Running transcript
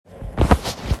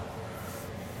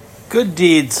Good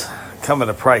deeds come at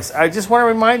a price. I just want to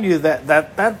remind you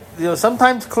that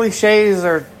sometimes cliches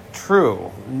are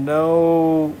true.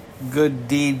 No good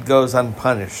deed goes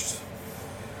unpunished.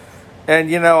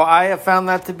 And I have found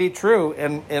that to be true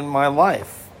in my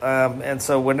life. And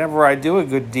so whenever I do a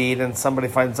good deed and somebody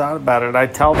finds out about it, I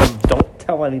tell them, don't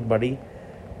tell anybody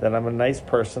that I'm a nice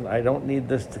person. I don't need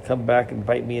this to come back and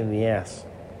bite me in the ass.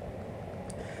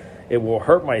 It will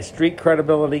hurt my street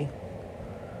credibility.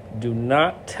 Do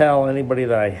not tell anybody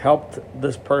that I helped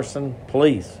this person,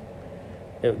 please.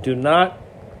 Do not.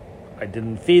 I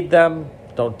didn't feed them.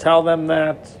 Don't tell them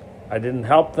that. I didn't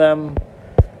help them.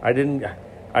 I didn't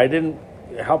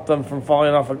help them from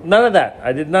falling off. None of that.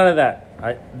 I did none of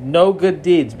that. No good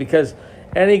deeds, because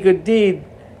any good deed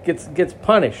gets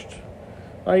punished.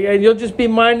 And you'll just be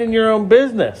minding your own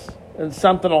business, and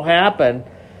something will happen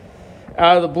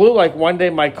out of the blue. Like one day,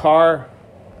 my car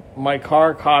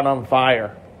caught on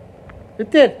fire. It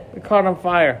did. It caught on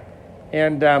fire.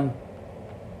 And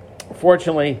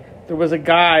fortunately, there was a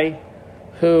guy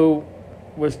who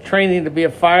was training to be a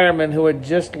fireman who had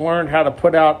just learned how to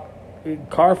put out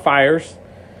car fires.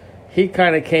 He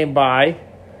kind of came by,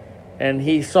 and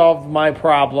he solved my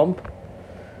problem.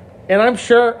 And I'm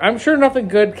sure nothing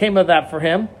good came of that for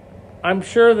him. I'm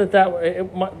sure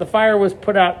the fire was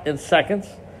put out in seconds.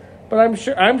 But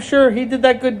I'm sure he did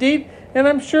that good deed, and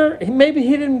I'm sure maybe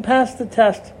he didn't pass the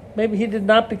test. Maybe he did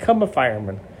not become a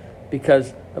fireman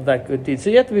because of that good deed. So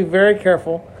you have to be very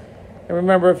careful. And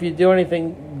remember, if you do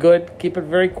anything good, keep it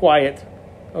very quiet.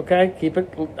 Okay? Keep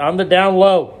it on the down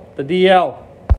low, the DL.